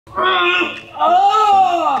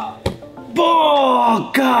Oh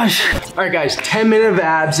gosh. All right guys, 10 minutes of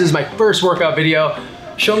abs. This is my first workout video.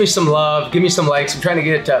 Show me some love, give me some likes. I'm trying to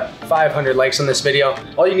get it to 500 likes on this video.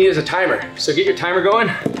 All you need is a timer. So get your timer going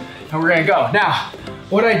and we're gonna go. Now,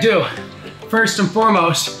 what I do first and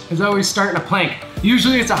foremost is I always start in a plank.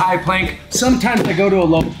 Usually it's a high plank. Sometimes I go to a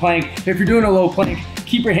low plank. If you're doing a low plank,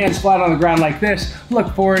 keep your hands flat on the ground like this.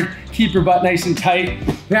 Look forward, keep your butt nice and tight.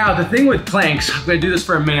 Now, the thing with planks, I'm gonna do this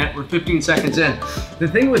for a minute. We're 15 seconds in. The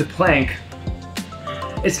thing with plank,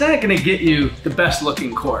 it's not gonna get you the best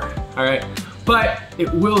looking core, all right? But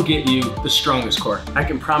it will get you the strongest core. I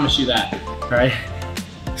can promise you that, all right?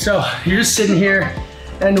 So you're just sitting here,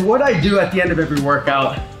 and what I do at the end of every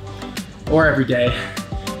workout or every day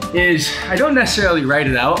is I don't necessarily write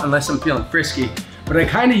it out unless I'm feeling frisky, but I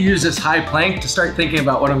kind of use this high plank to start thinking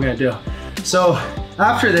about what I'm gonna do. So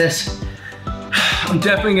after this, I'm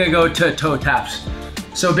definitely gonna go to toe taps.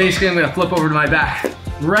 So basically I'm gonna flip over to my back.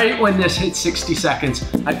 Right when this hits 60 seconds,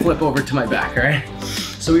 I flip over to my back, all right?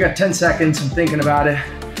 So we got 10 seconds, I'm thinking about it.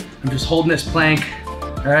 I'm just holding this plank,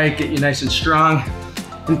 all right? Get you nice and strong.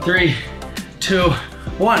 In 3, 2,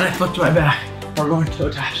 1, I flip to my back. We're going to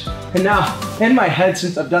toe taps. And now, in my head,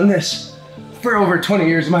 since I've done this for over 20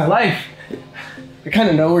 years of my life, I kind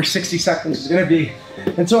of know where 60 seconds is gonna be.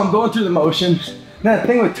 And so I'm going through the motions. Now the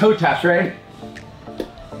thing with toe taps, right,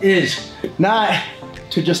 is not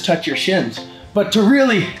to just touch your shins, but to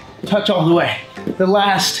really touch all the way. The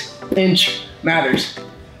last inch matters.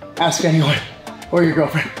 Ask anyone or your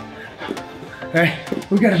girlfriend. All right,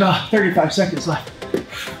 we got about 35 seconds left.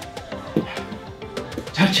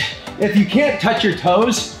 Touch it. If you can't touch your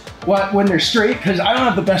toes when they're straight, because I don't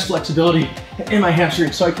have the best flexibility in my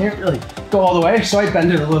hamstring, so I can't really go all the way, so I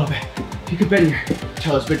bend it a little bit. You could bend your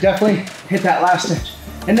toes, but definitely hit that last inch.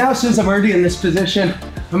 And now since I'm already in this position,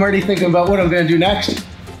 I'm already thinking about what I'm gonna do next.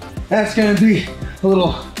 That's gonna be a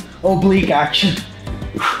little oblique action.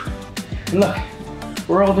 And look,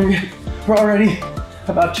 we're already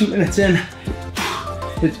about 2 minutes in.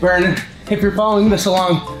 It's burning. If you're following this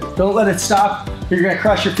along, don't let it stop. You're gonna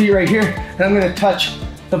cross your feet right here, and I'm gonna touch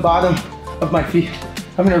the bottom of my feet.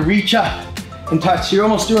 I'm gonna reach up and touch. So you're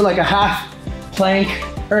almost doing like a half plank,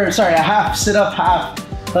 or sorry, a half sit up, half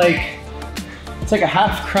like, it's like a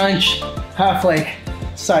half crunch, half like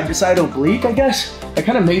side to side oblique, I guess. I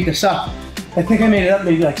kind of made this up. I think I made it up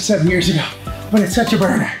maybe like 7 years ago, but it's such a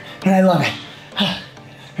burner and I love it. All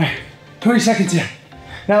right, 20 seconds in.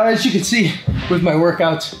 Now, as you can see with my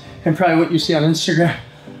workouts and probably what you see on Instagram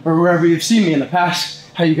or wherever you've seen me in the past,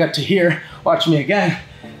 how you got to here, watch me again,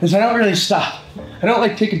 is I don't really stop. I don't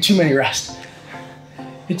like taking too many rests.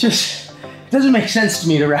 It doesn't make sense to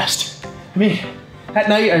me to rest. I mean, at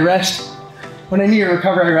night I rest. When I need to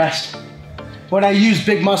recover, I rest. When I use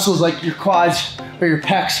big muscles like your quads or your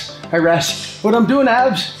pecs, I rest. When I'm doing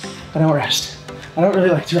abs, I don't rest. I don't really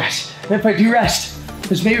like to rest. And if I do rest,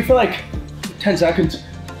 it's maybe for like 10 seconds,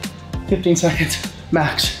 15 seconds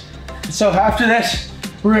max. So after this,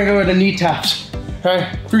 we're gonna go to knee taps. All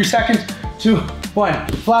right, 3 seconds, 2, 1.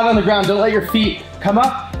 Flat on the ground, don't let your feet come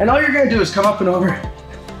up. And all you're gonna do is come up and over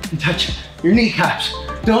and touch your kneecaps.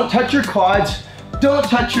 Don't touch your quads, don't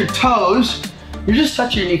touch your toes. You're just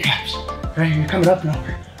touching your kneecaps. Right, you're coming up and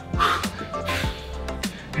over.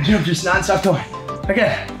 And you're just non-stop going.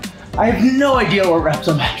 Again, I have no idea what reps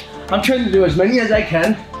I'm at. I'm trying to do as many as I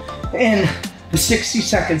can in the 60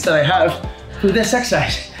 seconds that I have for this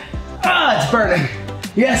exercise. Ah, it's burning.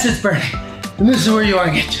 Yes, it's burning. And this is where you want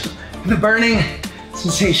to get to. The burning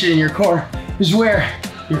sensation in your core is where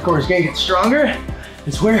your core is gonna get stronger.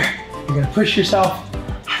 It's where you're gonna push yourself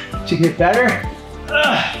to get better.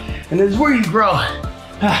 And this is where you grow.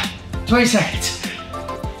 20 seconds.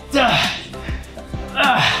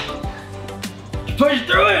 Push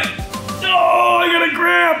through it. Oh, I got a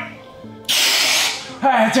cramp. All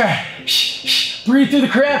right, that's all right. Breathe through the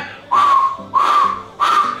cramp.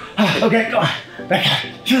 Okay, go on. Back out.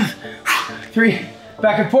 3,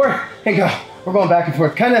 back and forth, and go. We're going back and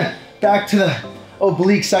forth. Kind of back to the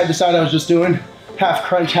oblique side to side I was just doing. Half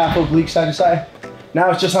crunch, half oblique side to side.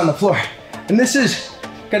 Now it's just on the floor. And this is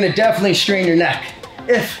gonna definitely strain your neck.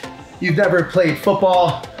 If you've never played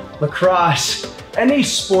football, lacrosse, any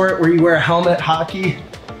sport where you wear a helmet, hockey,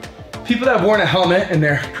 people that have worn a helmet in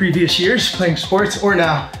their previous years playing sports or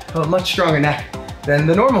now have a much stronger neck than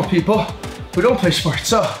the normal people who don't play sports.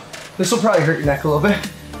 So this will probably hurt your neck a little bit,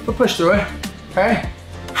 but push through it, all right?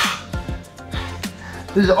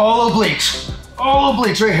 This is all obliques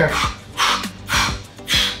right here.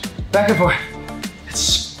 Back and forth.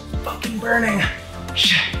 It's fucking burning.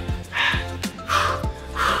 Shit.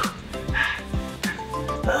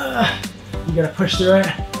 You gotta push through it.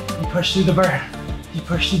 You push through the burn. You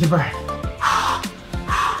push through the burn.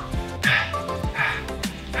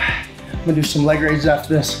 I'm gonna do some leg raises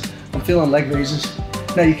after this. I'm feeling leg raises.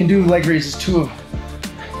 Now you can do leg raises two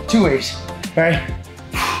ways, all right?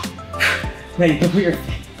 Now you can put your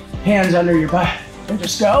hands under your butt and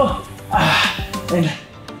just go. And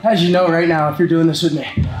as you know right now, if you're doing this with me,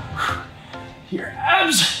 your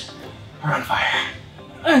abs are on fire.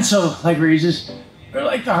 And so leg raises are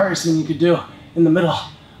like the hardest thing you could do in the middle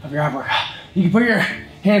of your ab workout. You can put your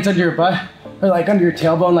hands under your butt or like under your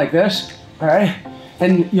tailbone like this, all right?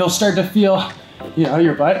 And you'll start to feel, you know,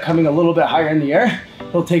 your butt coming a little bit higher in the air.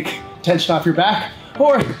 It'll take tension off your back.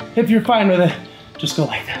 Or if you're fine with it, just go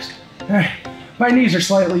like this. All right, my knees are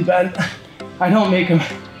slightly bent. I don't make them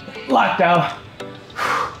locked out,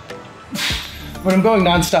 but I'm going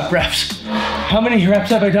non-stop reps. How many reps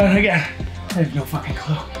have I done again? I have no fucking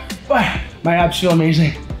clue, but my abs feel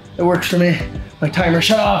amazing. It works for me. My timer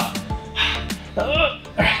shut off. All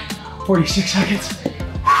right, 46 seconds.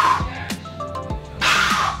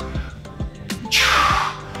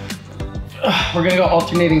 We're gonna go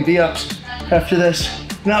alternating V-ups after this.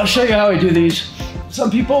 And I'll show you how I do these. Some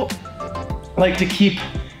people like to keep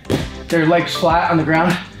their legs flat on the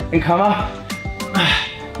ground and come up.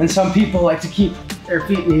 And some people like to keep their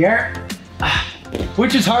feet in the air.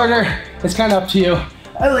 Which is harder? It's kind of up to you.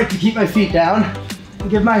 I like to keep my feet down and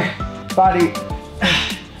give my body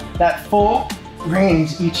that full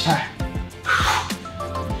range each time.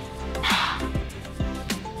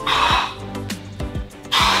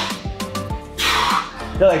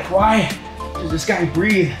 You're like, why does this guy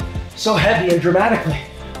breathe so heavy and dramatically?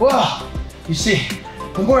 Well, you see,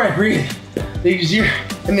 the more I breathe, the easier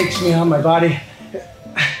it makes me on my body.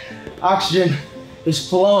 Oxygen is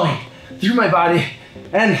flowing through my body,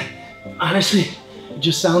 and honestly, it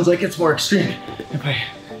just sounds like it's more extreme if I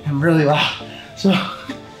am really loud. So,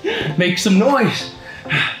 make some noise.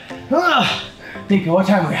 Nico, what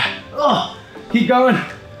time are we at? Oh, keep going.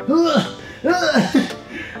 All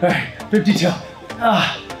right, 52.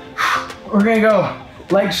 We're gonna go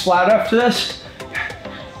legs flat after this.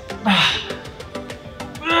 All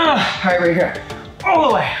right, right here, all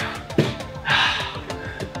the way.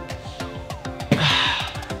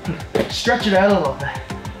 Stretch it out a little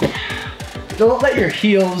bit. Don't let your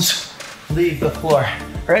heels leave the floor,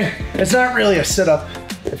 right? It's not really a sit-up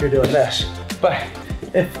if you're doing this, but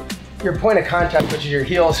if your point of contact, which is your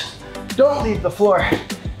heels, don't leave the floor,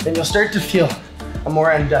 then you'll start to feel a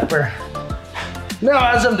more in-depth burn.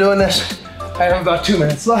 Now, as I'm doing this, I have about 2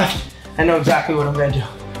 minutes left. I know exactly what I'm gonna do.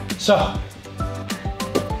 So,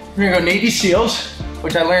 we're gonna go Navy SEALs,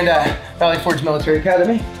 which I learned at Valley Forge Military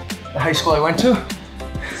Academy, the high school I went to.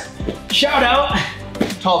 Shout out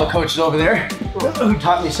to all the coaches over there who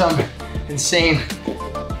taught me some insane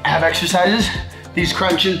ab exercises. These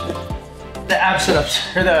crunches, the ab sit-ups,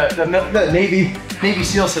 or the Navy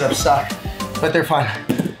SEAL sit-ups suck, but they're fun.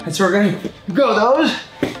 And so we're gonna go those,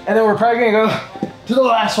 and then we're probably gonna go to the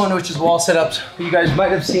last one, which is wall sit-ups. You guys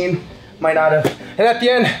might have seen, might not have. And at the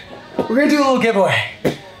end, we're gonna do a little giveaway.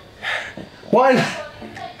 One,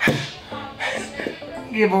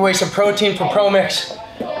 give away some protein from Pro Mix.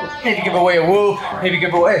 Maybe give away a Whoop, maybe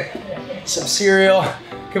give away some cereal,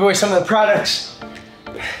 give away some of the products.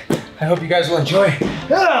 I hope you guys will enjoy.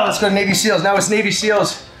 Let's go to Navy SEALs. Now it's Navy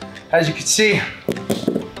SEALs. As you can see,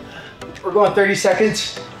 we're going 30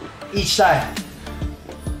 seconds each side.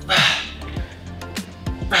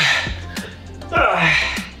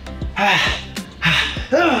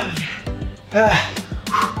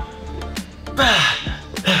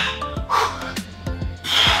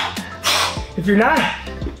 If you're not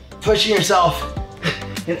pushing yourself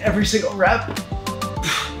in every single rep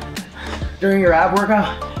during your ab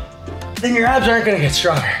workout, then your abs aren't gonna get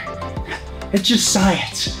stronger. It's just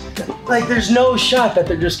science. Like, there's no shot that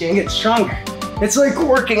they're just gonna get stronger. It's like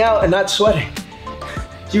working out and not sweating.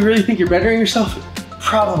 Do you really think you're bettering yourself?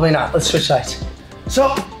 Probably not. Let's switch sides.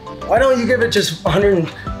 So, why don't you give it just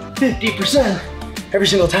 150% every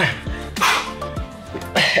single time?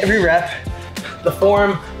 Every rep, the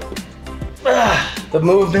form, the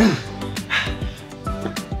movement,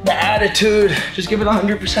 the attitude, just give it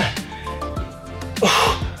 100%.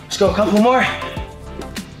 Let's go a couple more.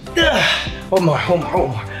 One more.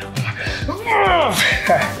 All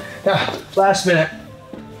right, now, last minute.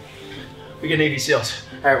 We get Navy SEALs.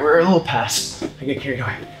 All right, we're a little past. I get carried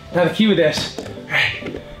away. Now the key with this, all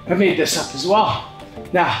right, I made this up as well.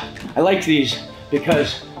 Now, I like these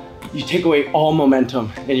because you take away all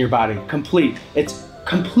momentum in your body, complete. It's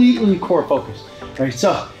completely core focused. All right,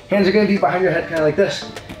 so hands are gonna be behind your head, kind of like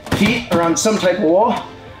this. Feet around some type of wall,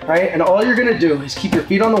 right? And all you're gonna do is keep your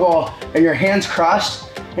feet on the wall and your hands crossed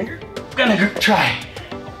and you're gonna try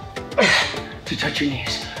to touch your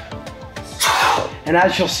knees. And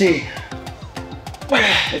as you'll see,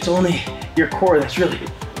 it's only your core that's really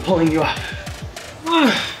pulling you up.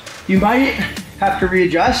 You might have to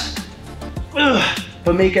readjust,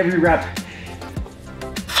 but make every rep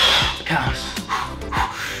count.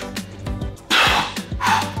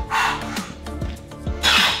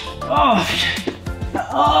 Oh,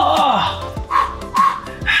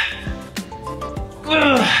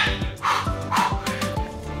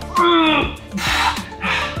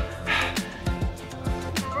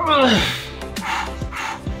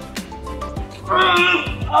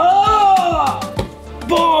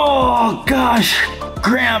 oh gosh,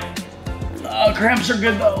 cramp. Oh, cramps are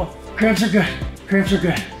good though. Cramps are good. Cramps are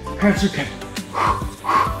good. Cramps are good.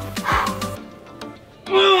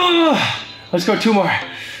 Let's go 2 more.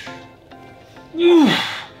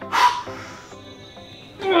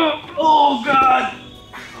 Oh God.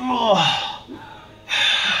 Oh.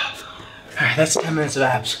 All right, that's 10 minutes of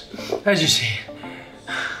abs. As you see,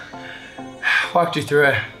 walked you through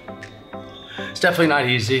it. It's definitely not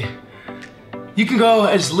easy. You can go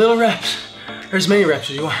as little reps or as many reps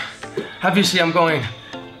as you want. Obviously, I'm going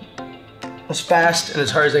as fast and as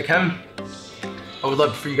hard as I can. I would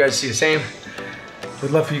love for you guys to see the same. I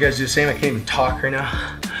would love for you guys to do the same. I can't even talk right now,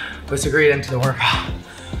 but it's a great end to the workout.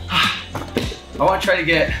 I want to try to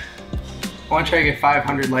get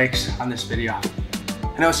 500 likes on this video.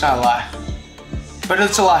 I know it's not a lot, but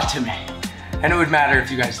it's a lot to me, and it would matter if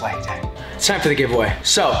you guys liked it. It's time for the giveaway.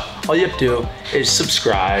 So all you have to do is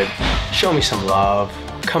subscribe, show me some love,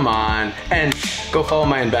 come on, and go follow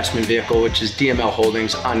my investment vehicle, which is DML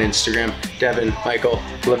Holdings on Instagram, Devon, Michael,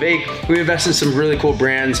 Levesque. We invest in some really cool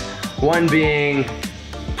brands, one being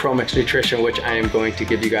ProMix Nutrition, which I am going to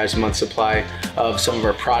give you guys a month's supply of some of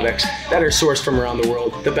our products that are sourced from around the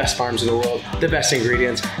world, the best farms in the world, the best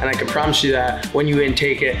ingredients, and I can promise you that when you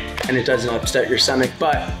intake it, and it doesn't upset your stomach,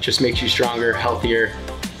 but just makes you stronger, healthier,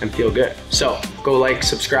 and feel good. So go like,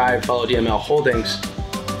 subscribe, follow DML Holdings.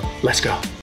 Let's go.